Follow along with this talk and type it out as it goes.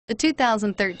The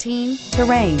 2013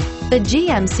 Terrain. The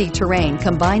GMC Terrain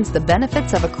combines the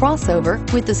benefits of a crossover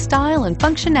with the style and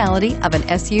functionality of an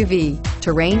SUV.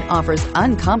 Terrain offers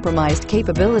uncompromised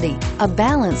capability, a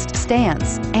balanced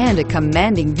stance, and a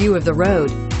commanding view of the road,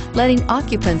 letting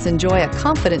occupants enjoy a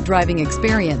confident driving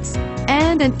experience.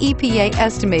 And an EPA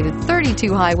estimated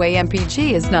 32 highway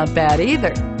MPG is not bad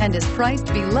either, and is priced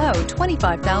below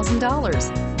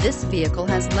 $25,000. This vehicle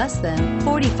has less than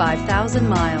 45,000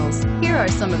 miles. Here are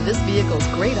some of this vehicle's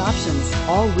great options: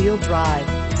 all-wheel drive,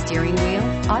 steering wheel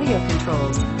audio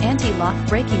controls, anti-lock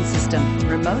braking system,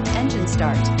 remote engine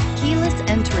start, keyless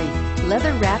entry,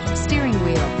 leather-wrapped steering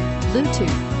wheel,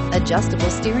 Bluetooth,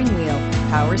 adjustable steering wheel,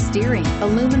 power steering,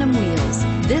 aluminum wheels.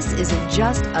 This isn't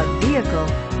just a vehicle,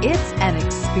 it's an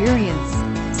experience.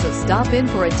 So stop in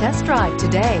for a test drive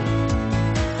today.